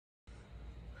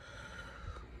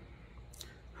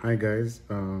Hi guys,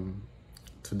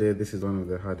 today this is one of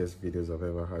the hardest videos I've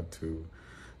ever had to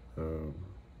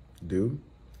do.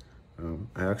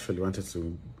 I actually wanted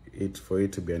for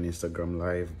it to be an Instagram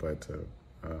live, but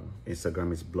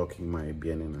Instagram is blocking my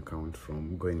BNN account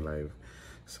from going live,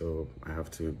 so I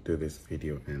have to do this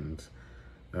video. And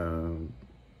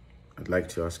I'd like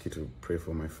to ask you to pray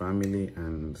for my family.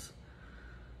 And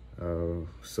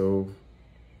so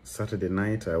Saturday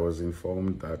night I was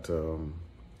informed that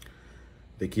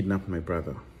they kidnapped my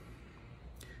brother.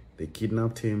 They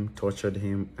kidnapped him, tortured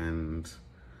him, and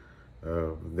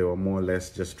they were more or less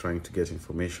just trying to get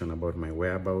information about my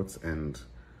whereabouts. And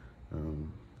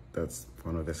that's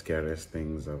one of the scariest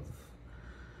things.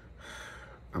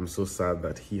 I'm so sad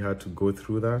that he had to go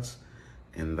through that,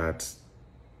 and that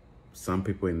some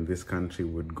people in this country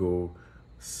would go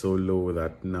so low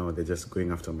that now they're just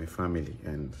going after my family.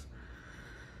 And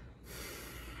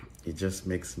it just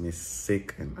makes me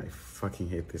sick, and I fucking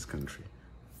hate this country.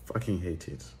 Fucking hate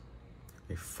it.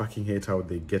 I fucking hate how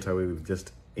they get away with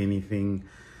just anything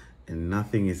and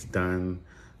nothing is done.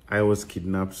 I was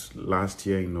kidnapped last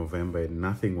year in November and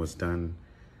nothing was done.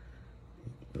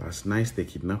 Last night they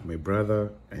kidnapped my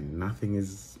brother and nothing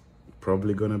is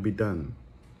probably gonna be done.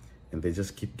 And they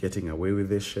just keep getting away with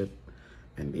this shit.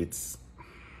 And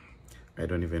I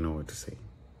don't even know what to say.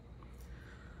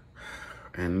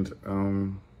 And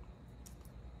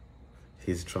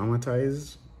he's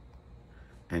traumatized.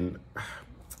 And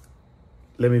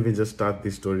let me even just start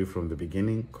this story from the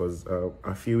beginning, because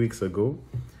a few weeks ago,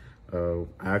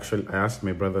 I asked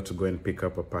my brother to go and pick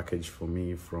up a package for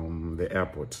me from the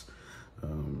airport.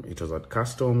 It was at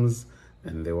customs,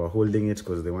 and they were holding it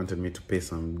because they wanted me to pay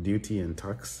some duty and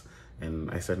tax. And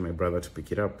I sent my brother to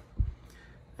pick it up.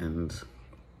 And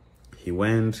he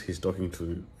went, he's talking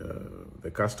to the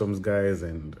customs guys,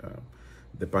 and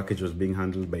the package was being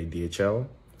handled by DHL.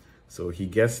 So he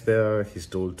gets there, he's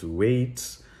told to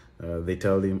wait. They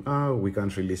tell him, we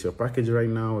can't release your package right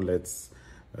now. There's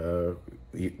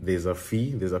a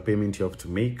fee, there's a payment you have to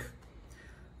make.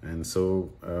 And so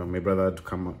my brother had to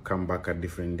come back a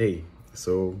different day.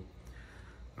 So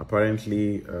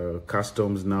apparently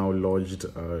customs now lodged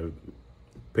a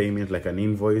payment, like an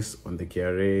invoice, on the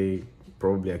KRA,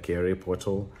 probably a KRA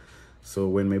portal. So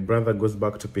when my brother goes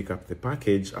back to pick up the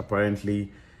package,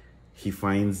 apparently he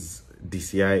finds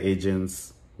DCI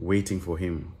agents waiting for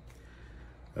him.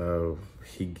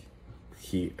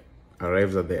 He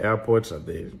arrives at the airport, at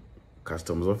the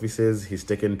customs offices. He's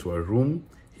taken to a room.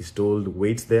 He's told,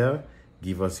 wait there,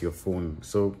 give us your phone.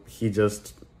 So he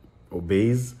just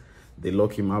obeys. They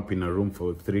lock him up in a room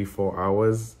for 3-4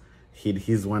 hours.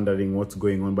 He's wondering what's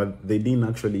going on, but they didn't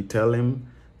actually tell him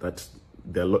that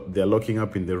they're locking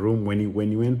up in the room. When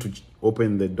he went to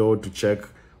open the door to check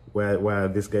why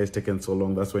this guy's taken so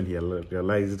long, that's when he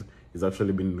realized he's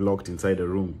actually been locked inside a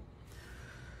room.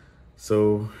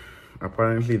 So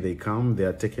apparently they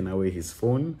are taking away his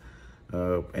phone,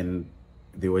 and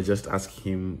they were just asking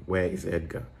him, where is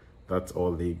Edgar? That's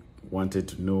all they wanted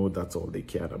to know. That's all they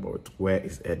cared about. Where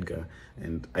is Edgar?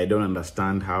 And I don't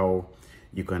understand how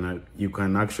you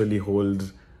can actually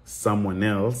hold someone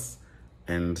else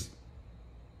and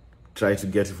try to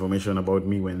get information about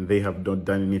me when they have not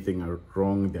done anything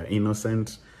wrong. They're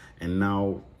innocent, and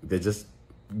now they're just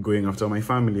going after my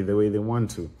family the way they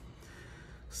want to.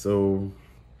 So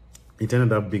it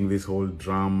ended up being this whole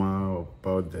drama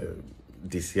about the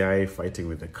DCI fighting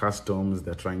with the customs.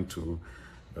 They're trying to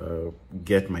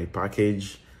get my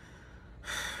package,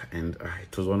 and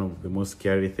it was one of the most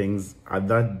scary things. At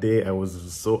that day, I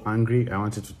was so angry. I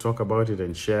wanted to talk about it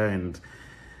and share and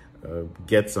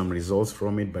get some results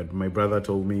from it, but my brother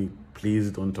told me,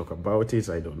 please don't talk about it.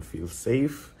 I don't feel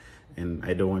safe, and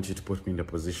I don't want you to put me in a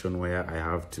position where I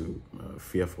have to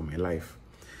fear for my life.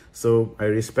 So I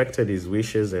respected his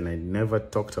wishes, and I never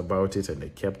talked about it, and I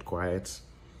kept quiet.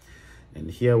 And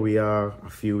here we are a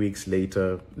few weeks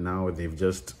later. Now they've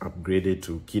just upgraded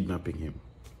to kidnapping him.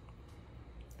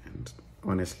 And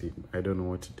honestly, I don't know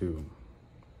what to do.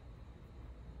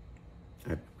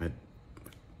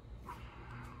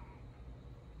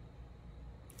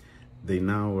 They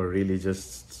now are really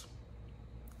just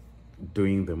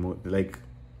doing like,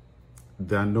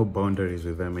 there are no boundaries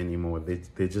with them anymore.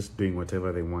 They're just doing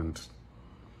whatever they want.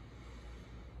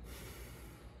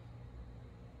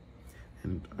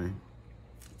 And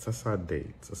it's a sad day.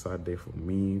 It's a sad day for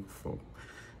me, for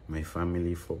my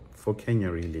family, for Kenya,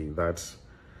 really, that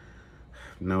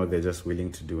now they're just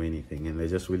willing to do anything, and they're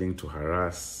just willing to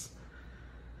harass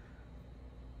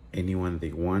anyone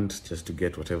they want just to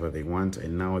get whatever they want.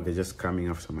 And now they're just coming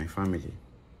after my family.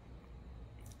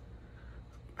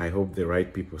 I hope the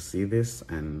right people see this,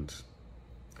 and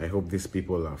I hope these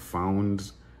people are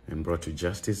found and brought to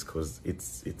justice, because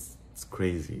it's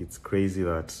crazy. It's crazy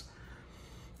that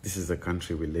this is the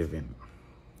country we live in.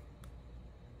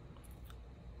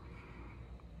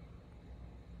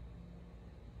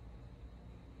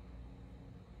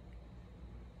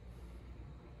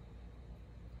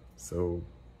 So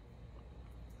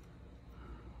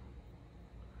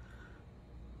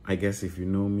I guess if you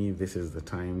know me, this is the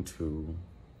time to...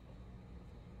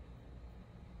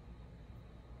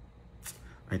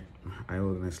 I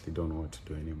honestly don't know what to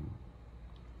do anymore.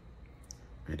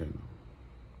 I don't know.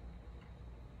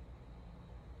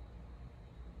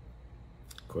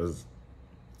 Because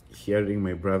hearing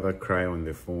my brother cry on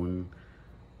the phone,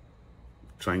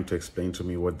 trying to explain to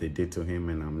me what they did to him,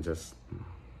 and I'm just...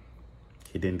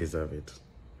 He didn't deserve it.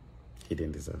 He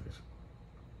didn't deserve it.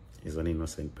 He's an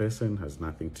innocent person, has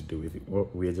nothing to do with it. Well,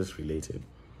 we are just related.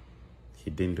 He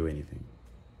didn't do anything.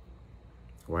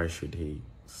 Why should he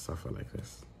suffer like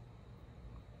this?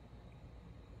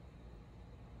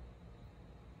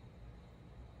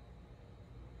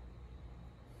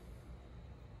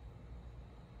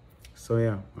 So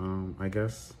yeah, I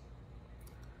guess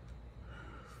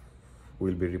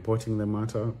we'll be reporting the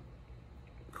matter,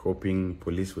 hoping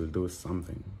police will do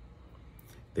something.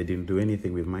 They didn't do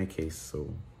anything with my case,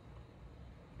 so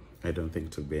I don't think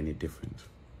it will be any different.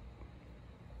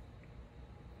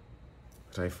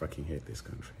 But I fucking hate this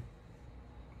country.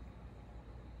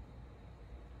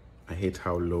 I hate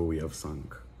how low we have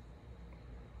sunk.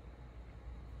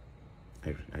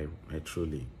 I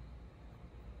truly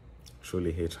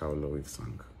hate how low we've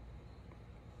sunk.